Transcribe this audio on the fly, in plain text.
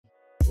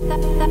Hey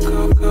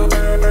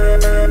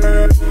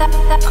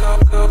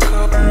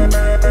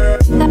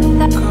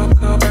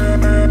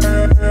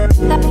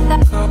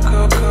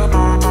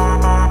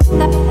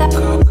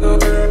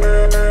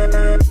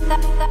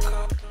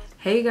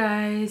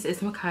guys,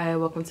 it's Makaya.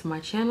 Welcome to my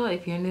channel.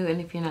 If you're new and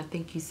if you're not,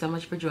 thank you so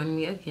much for joining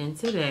me again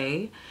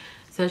today.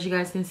 So as you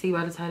guys can see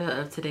by the title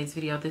of today's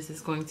video, this is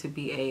going to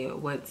be a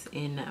what's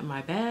in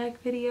my bag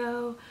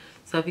video.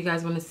 So if you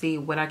guys want to see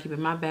what I keep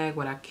in my bag,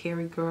 what I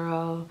carry,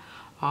 girl,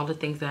 all the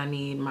things that I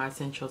need, my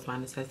essentials, my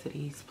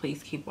necessities,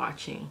 please keep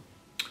watching.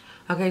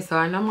 Okay, so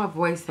I know my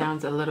voice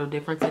sounds a little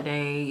different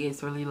today.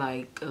 It's really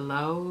like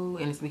low,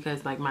 and it's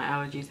because like my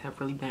allergies have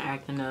really been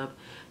acting up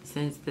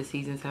since the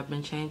seasons have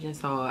been changing.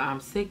 So I'm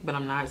sick, but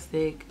I'm not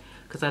sick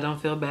because I don't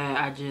feel bad.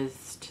 I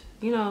just,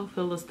 you know,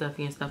 feel a little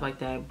stuffy and stuff like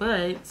that.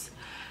 But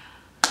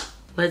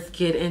let's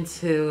get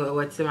into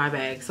what's in my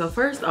bag. So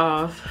first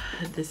off,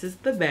 this is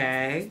the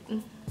bag.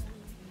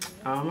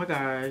 Oh my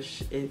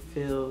gosh, it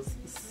feels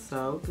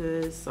so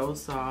good, so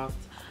soft.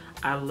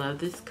 I love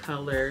this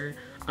color.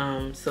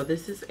 So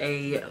this is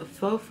a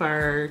faux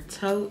fur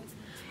tote,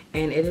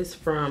 and it is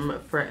from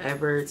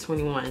Forever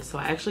 21. So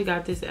I actually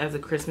got this as a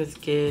Christmas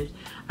gift,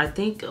 I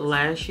think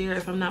last year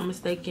if I'm not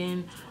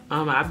mistaken.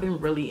 I've been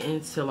really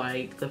into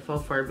like the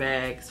faux fur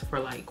bags for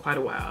like quite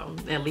a while,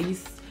 at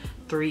least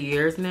 3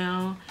 years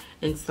now.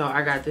 And so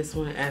I got this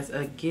one as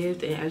a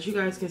gift, and as you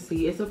guys can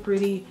see, it's a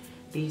pretty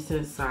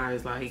decent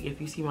size. Like if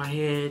you see my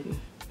head,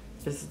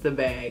 this is the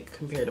bag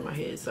compared to my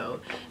head. So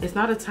it's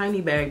not a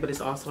tiny bag, but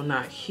it's also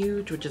not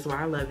huge, which is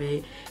why I love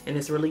it. And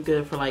it's really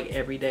good for like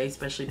every day,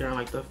 especially during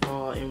like the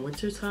fall and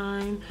winter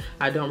time.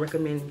 I don't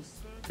recommend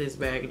this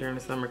bag during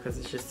the summer because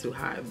it's just too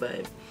hot.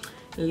 But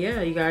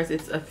yeah, you guys,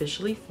 it's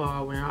officially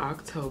fall. We're in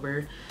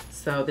October.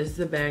 So this is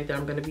a bag that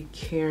I'm going to be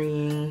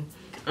carrying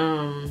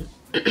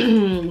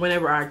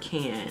whenever I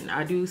can.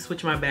 I do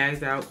switch my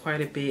bags out quite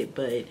a bit,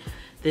 but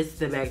this is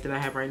the bag that I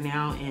have right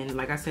now, and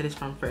like I said, it's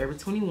from Forever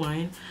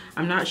 21.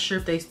 I'm not sure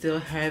if they still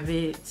have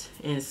it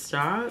in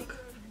stock,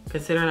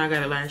 considering I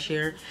got it last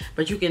year,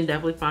 but you can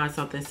definitely find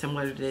something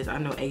similar to this. I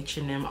know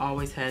H&M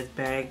always has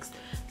bags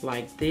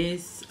like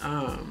this.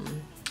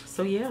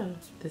 So yeah,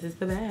 this is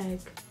the bag.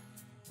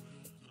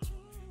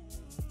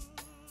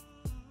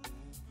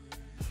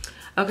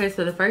 Okay,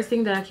 so the first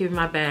thing that I keep in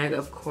my bag,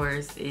 of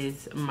course,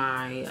 is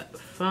my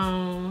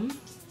phone.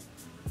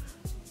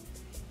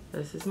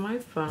 This is my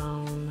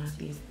phone.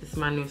 This is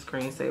my new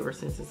screensaver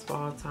since it's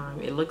fall time.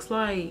 It looks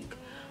like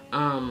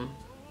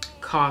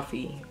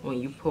coffee when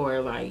you pour,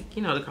 like,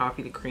 you know, the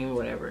coffee, the cream,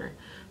 whatever.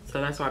 So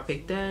that's why I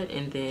picked that.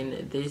 And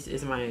then this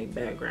is my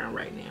background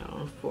right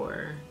now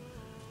for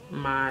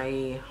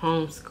my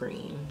home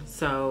screen.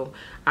 So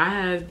I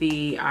have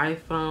the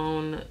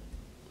iPhone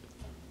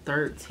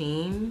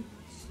 13.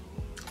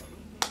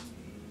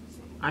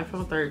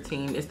 iPhone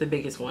 13 is the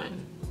biggest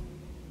one.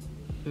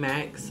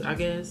 Max, I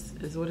guess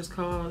is what it's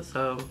called.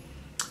 So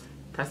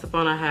that's the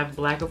phone I have.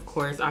 Black, of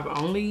course. I've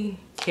only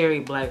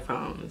carried black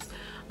phones.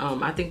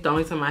 I think the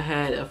only time I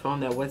had a phone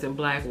that wasn't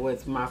black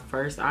was my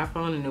first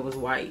iPhone, and it was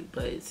white.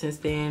 But since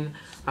then,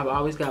 I've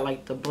always got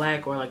like the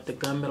black or like the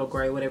gunmetal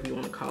gray, whatever you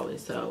want to call it.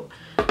 So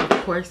of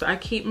course I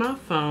keep my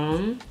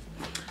phone.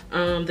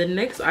 The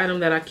next item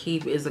that I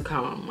keep is a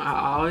comb.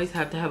 I always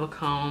have to have a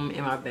comb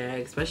in my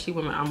bag, especially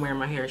when I'm wearing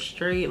my hair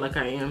straight like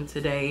I am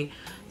today.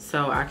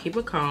 So I keep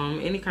a comb.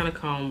 Any kind of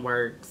comb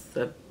works.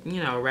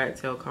 You know, rat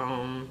tail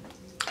comb,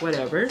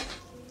 whatever.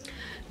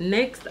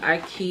 Next, I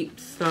keep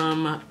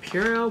some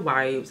Purell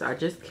wipes. I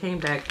just came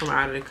back from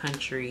out of the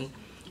country,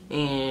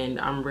 and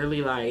I'm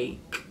really like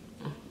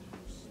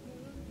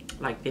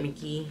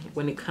finicky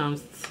when it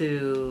comes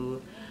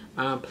to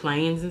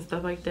planes and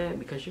stuff like that,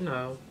 because you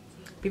know,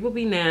 people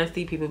be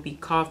nasty, people be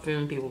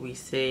coughing, people be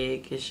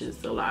sick. It's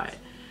just a lot.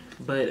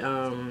 But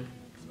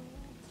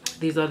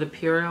these are the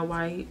Purell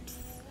wipes.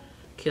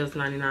 Kills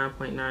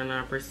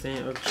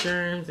 99.99% of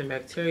germs and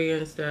bacteria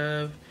and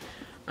stuff.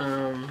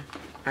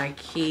 I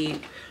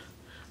keep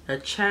a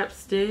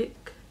chapstick.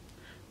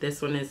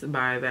 This one is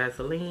by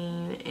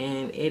Vaseline,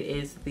 and it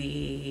is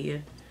the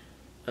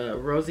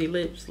Rosy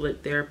Lips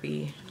Lip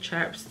Therapy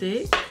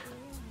chapstick.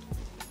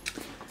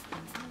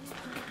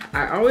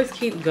 I always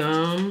keep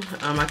gum.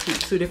 I keep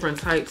two different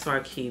types. So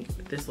I keep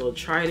this little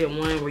Trident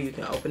one where you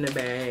can open the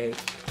bag,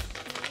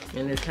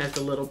 and this has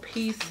the little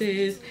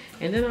pieces.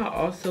 And then I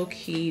also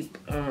keep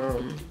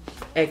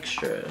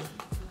extra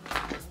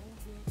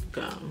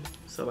gum.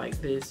 So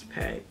like this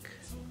pack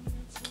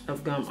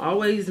of gum.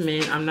 Always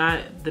mint. I'm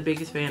not the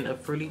biggest fan of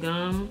fruity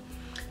gum.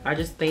 I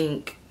just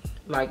think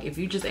like if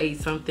you just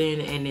ate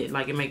something and it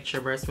makes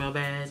your breath smell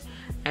bad,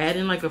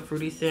 adding like a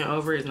fruity scent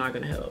over is not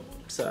gonna help.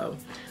 So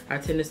I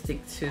tend to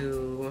stick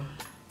to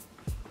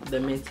the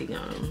minty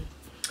gum.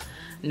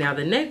 Now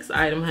the next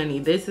item, honey,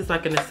 this is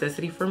like a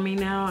necessity for me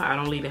now. I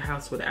don't leave the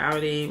house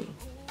without it.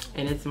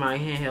 And it's my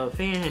handheld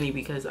fan, honey,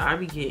 because I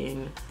be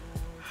getting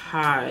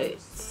hot.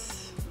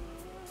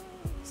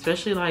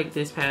 Especially like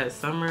this past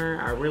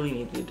summer. I really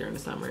need it during the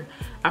summer.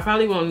 I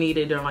probably won't need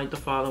it during like the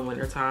fall and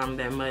winter time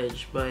that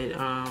much. But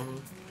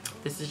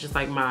this is just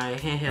like my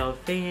handheld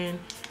fan.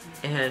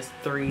 It has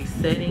 3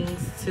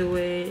 settings to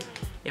it.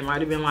 It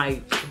might have been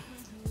like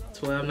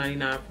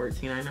 $12.99,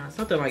 $14.99,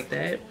 something like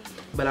that,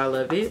 but I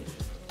love it.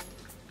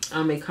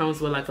 It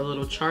comes with like a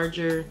little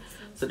charger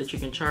so that you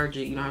can charge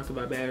it. You don't have to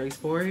buy batteries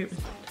for it.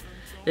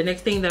 The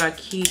next thing that I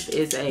keep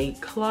is a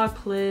claw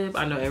clip.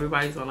 I know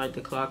everybody's on like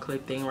the claw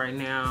clip thing right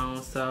now.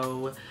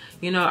 So,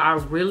 you know, I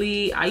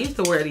used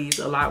to wear these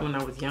a lot when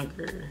I was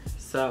younger.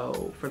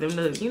 So for them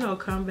to, you know,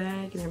 come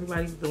back and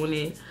everybody's doing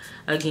it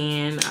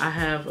again, I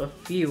have a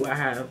few. I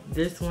have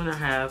this one. I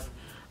have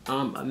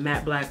a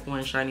matte black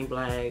one, shiny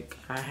black.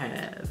 I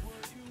have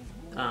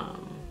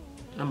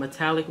a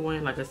metallic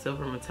one, like a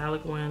silver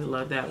metallic one.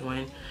 Love that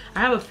one. I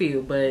have a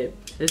few, but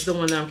this is the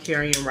one that I'm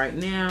carrying right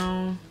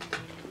now.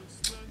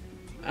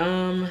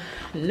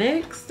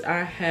 Next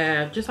I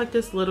have just like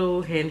this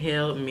little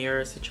handheld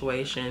mirror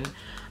situation.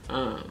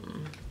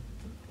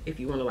 If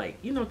you want to, like,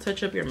 you know,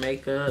 touch up your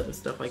makeup and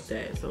stuff like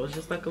that. So it's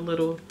just like a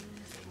little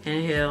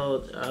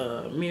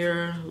handheld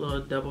mirror, a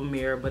little double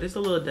mirror, but it's a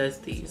little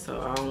dusty,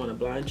 so I don't want to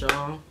blind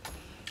y'all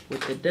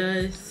with the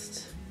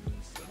dust.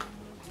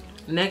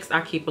 Next,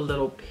 I keep a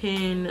little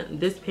pin.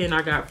 This pin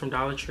I got from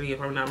Dollar Tree,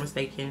 if I'm not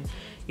mistaken.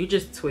 You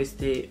just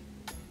twist it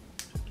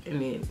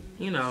and it,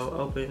 you know,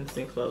 opens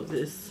and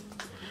closes.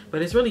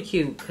 But it's really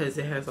cute because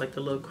it has like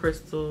the little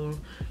crystal.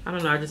 I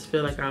don't know, I just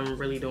feel like I'm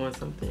really doing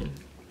something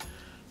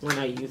when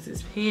I use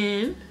this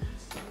pen.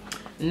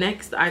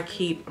 Next, I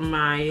keep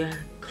my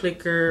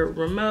clicker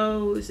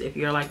remotes. If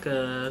you're like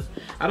a,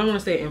 I don't want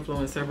to say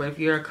influencer, but if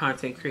you're a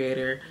content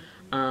creator,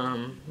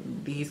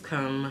 these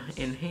come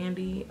in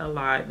handy a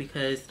lot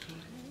because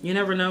you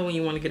never know when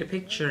you want to get a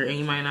picture and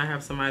you might not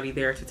have somebody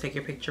there to take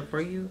your picture for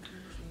you.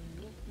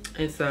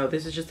 And so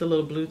this is just a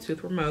little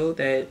Bluetooth remote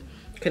that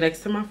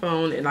connects to my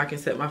phone, and I can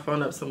set my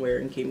phone up somewhere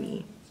and give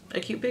me a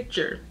cute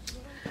picture.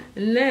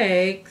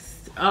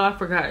 Next, oh, I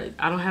forgot,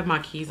 I don't have my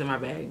keys in my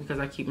bag because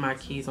I keep my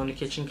keys on the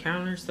kitchen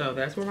counter, so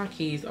that's where my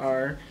keys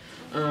are.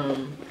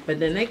 But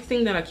the next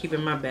thing that I keep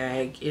in my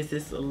bag is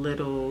this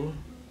little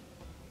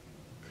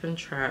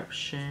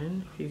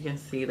contraption, if you can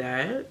see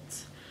that.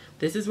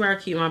 This is where I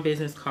keep my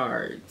business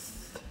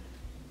cards.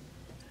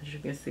 As you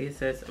can see, it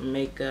says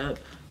Makeup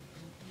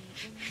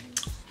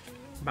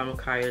by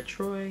Makaya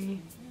Troix.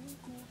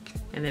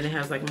 And then it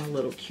has like my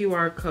little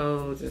QR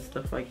codes and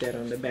stuff like that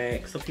on the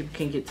back so people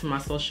can get to my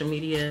social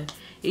media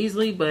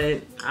easily.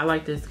 But I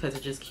like this because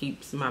it just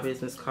keeps my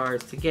business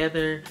cards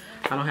together.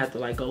 I don't have to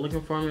like go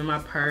looking for them in my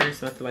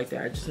purse, nothing like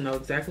that. I just know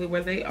exactly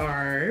where they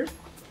are.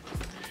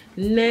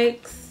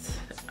 Next,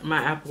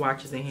 my Apple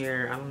Watch is in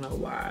here. I don't know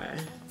why,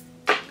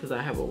 because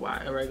I have a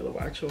regular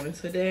watch on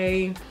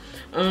today.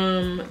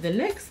 The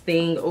next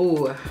thing,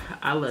 oh,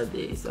 I love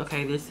this.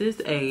 Okay, this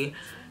is a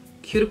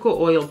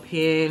cuticle oil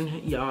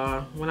pen,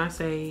 y'all. When I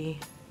say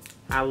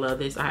I love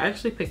this, I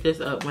actually picked this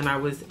up when I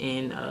was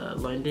in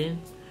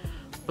London.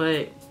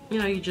 But you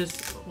know, you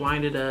just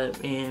wind it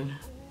up and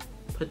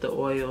put the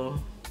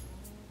oil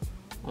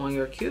on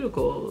your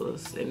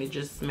cuticles, and it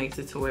just makes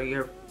it to where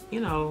your, you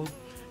know,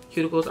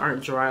 cuticles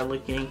aren't dry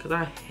looking, because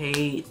I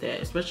hate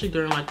that, especially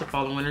during like the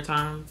fall and winter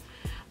time.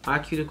 My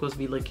cuticles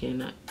be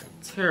looking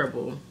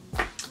terrible,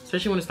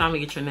 especially when it's time to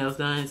get your nails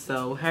done.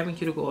 So having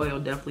cuticle oil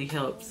definitely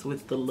helps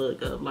with the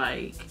look of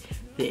like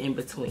the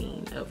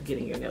in-between of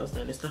getting your nails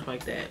done and stuff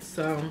like that.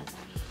 So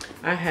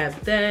I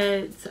have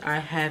that. I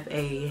have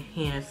a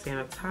hand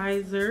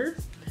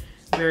sanitizer,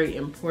 very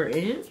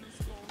important.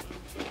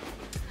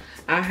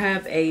 I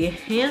have a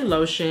hand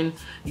lotion.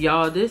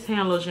 Y'all, this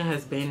hand lotion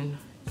has been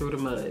through the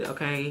mud,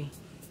 okay?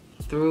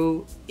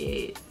 Through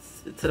it,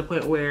 to the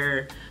point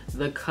where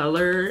the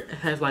color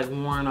has like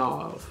worn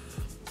off.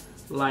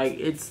 Like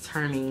it's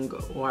turning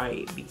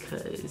white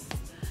because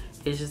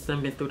it's just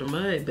done been through the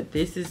mud. But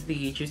this is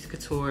the Juicy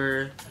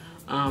Couture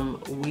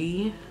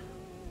We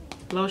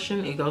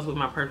lotion. It goes with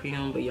my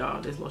perfume, but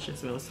y'all, this lotion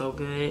smells so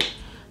good.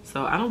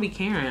 So I don't be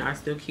caring, I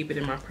still keep it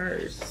in my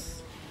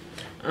purse.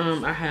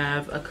 I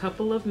have a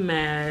couple of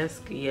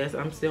masks. Yes,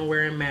 I'm still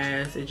wearing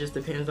masks. It just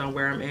depends on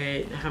where I'm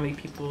at, how many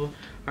people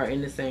are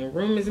in the same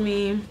room as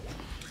me.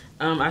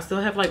 I still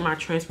have like my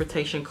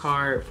transportation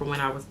card from when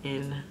I was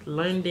in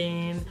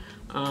London.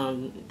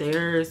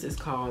 Theirs is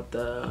called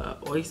the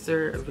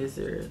Oyster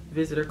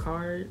visitor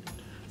card.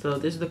 So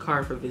this is the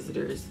card for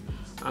visitors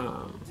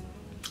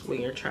when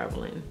you're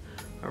traveling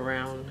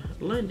around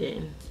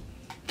London.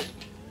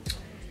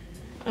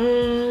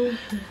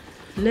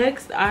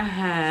 Next I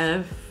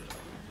have,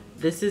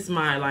 this is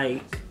my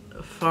like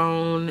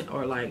phone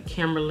or like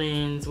camera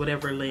lens,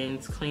 whatever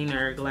lens,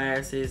 cleaner,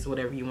 glasses,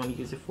 whatever you want to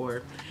use it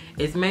for.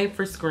 It's made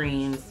for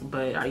screens,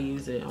 but I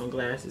use it on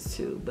glasses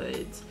too. But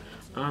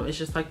it's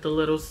just like the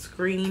little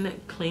screen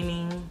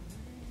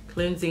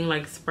cleansing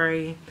like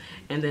spray,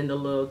 and then the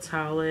little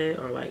towelette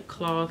or like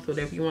cloth,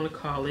 whatever you want to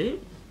call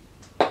it.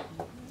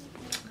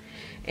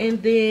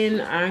 And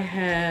then I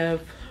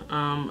have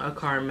a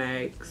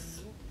Carmex.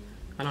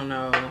 I don't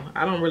know,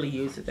 I don't really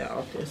use it that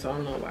often, so I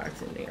don't know why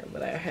it's in there,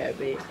 but I have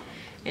it.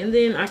 And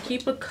then I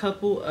keep a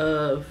couple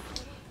of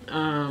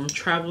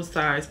travel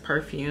size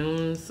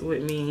perfumes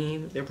with me.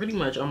 They're pretty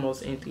much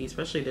almost empty,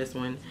 especially this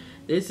one.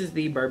 This is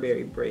the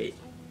Burberry Brit.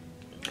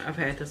 I've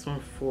had this one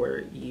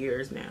for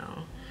years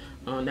now.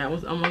 That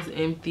one's almost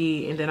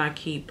empty, and then I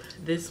keep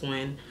this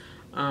one.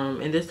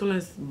 And this one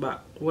is,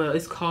 well,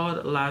 it's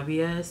called La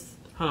Vies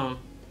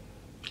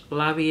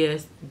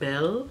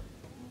Belle,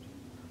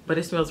 but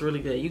it smells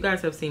really good. You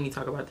guys have seen me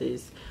talk about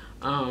this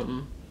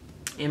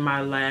in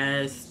my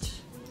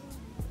last,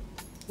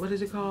 what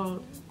is it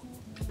called?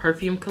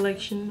 Perfume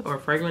collection or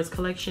fragrance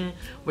collection,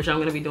 which I'm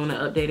gonna be doing an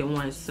updated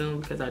one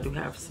soon because I do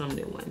have some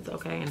new ones,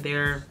 okay? And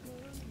they're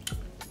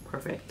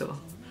perfecto.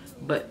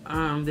 But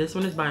this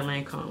one is by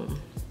Lancome.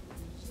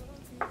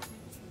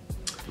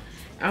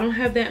 I don't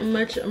have that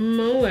much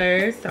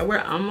more, so we're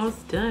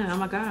almost done. Oh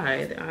my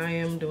god, I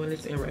am doing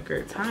this in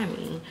record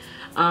timing.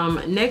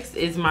 Next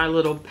is my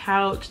little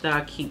pouch that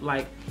I keep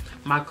like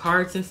my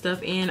cards and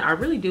stuff in. I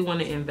really do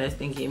want to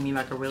invest in getting me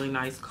like a really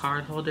nice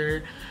card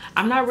holder.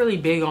 I'm not really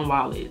big on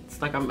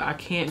wallets. Like I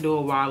can't do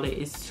a wallet.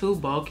 It's too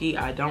bulky.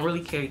 I don't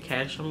really carry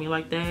cash on me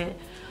like that.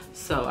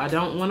 So I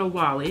don't want a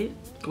wallet,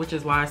 which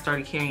is why I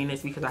started carrying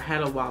this, because I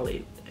had a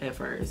wallet at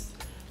first.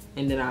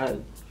 And then I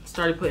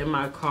started putting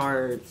my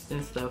cards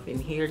and stuff in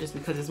here just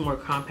because it's more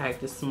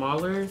compact, it's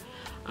smaller.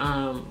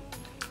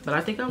 But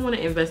I think I want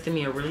to invest in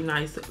me a really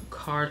nice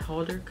card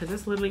holder, because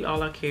that's literally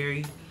all I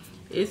carry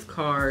is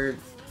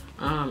cards.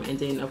 And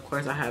then of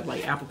course I have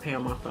like Apple Pay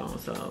on my phone,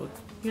 so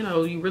you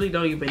know, you really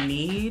don't even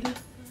need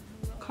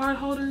card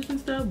holders and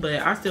stuff,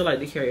 but I still like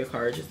to carry a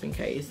card just in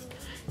case.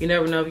 You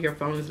never know if your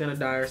phone is gonna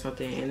die or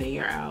something and then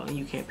you're out and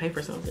you can't pay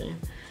for something.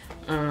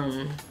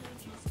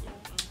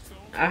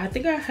 I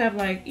think I have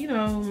like, you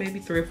know, maybe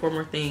 3 or 4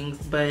 more things,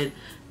 but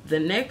the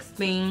next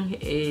thing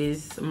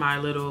is my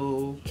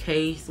little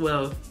case.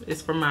 Well,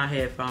 it's for my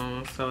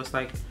headphones, so it's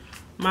like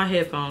my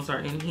headphones are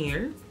in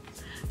here,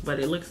 but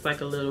it looks like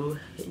a little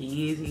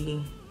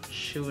Yeezy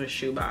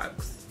shoe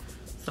box.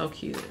 So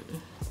cute.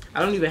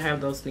 I don't even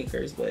have those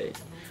sneakers, but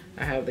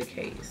I have the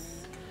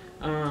case.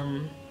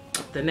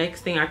 The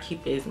next thing I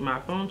keep is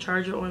my phone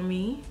charger on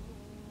me,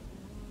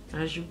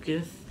 as you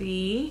can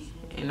see,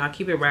 and I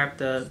keep it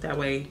wrapped up. That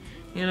way,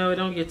 you know, it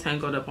don't get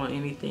tangled up on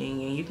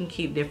anything, and you can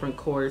keep different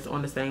cords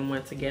on the same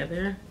one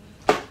together.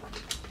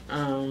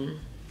 And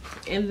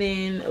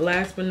then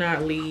last but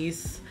not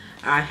least,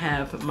 I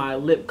have my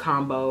lip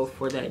combo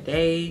for that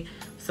day.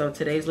 So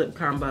today's lip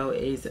combo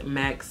is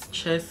MAC's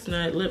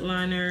Chestnut Lip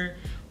Liner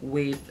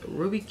with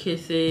Ruby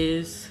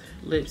Kisses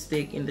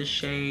lipstick in the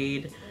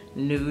shade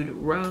Nude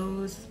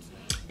Rose.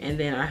 And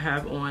then I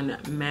have on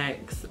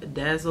MAC's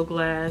Dazzle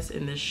Glass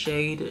in the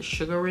shade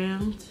Sugar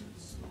Rimmed.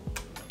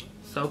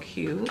 So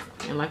cute,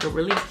 and like a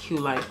really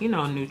cute, like, you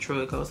know,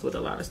 neutral. It goes with a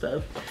lot of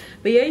stuff.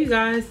 But yeah, you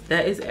guys,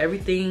 that is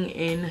everything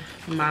in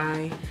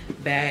my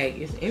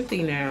bag. It's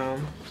empty now.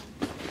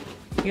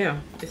 Yeah,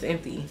 it's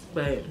empty,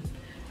 but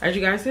as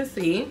you guys can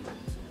see,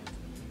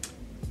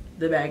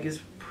 the bag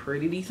is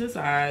pretty decent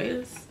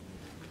size.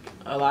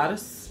 A lot of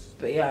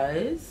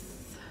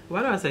space.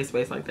 Why do I say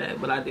space like that?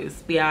 But I do.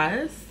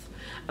 Space.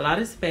 A lot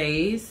of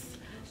space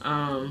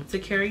to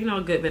carry, you know,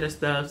 a good bit of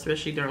stuff,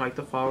 especially during like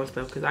the fall and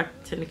stuff, because I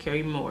tend to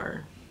carry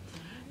more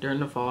during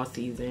the fall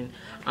season.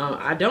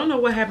 I don't know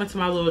what happened to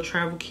my little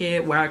travel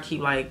kit where I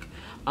keep like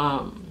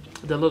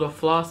the little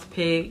floss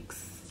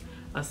picks,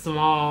 a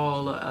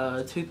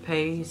small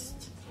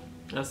toothpaste,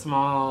 a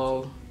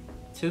small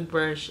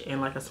toothbrush,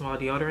 and like a small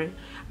deodorant.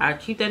 I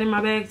keep that in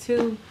my bag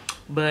too,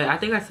 but I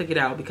think I took it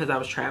out because I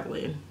was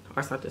traveling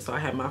or something, so I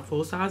had my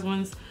full size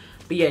ones.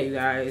 But yeah, you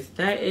guys,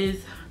 that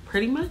is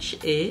pretty much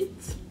it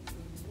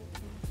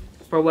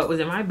for what was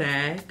in my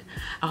bag.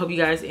 I hope you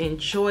guys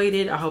enjoyed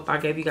it. I hope I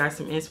gave you guys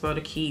some inspo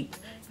to keep,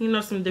 you know,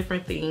 some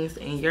different things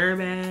in your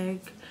bag.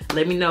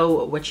 Let me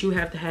know what you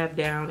have to have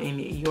down in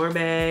your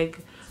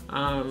bag.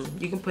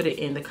 You can put it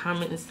in the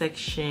comment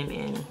section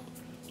and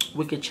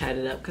we could chat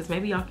it up, because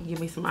maybe y'all can give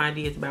me some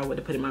ideas about what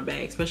to put in my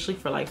bag, especially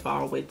for like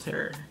fall,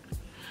 winter.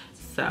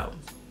 So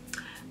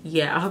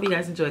yeah, I hope you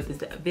guys enjoyed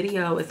this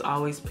video. As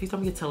always, please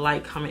don't forget to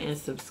like, comment, and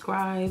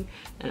subscribe,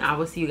 and I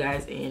will see you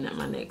guys in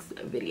my next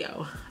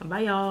video.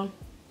 Bye y'all.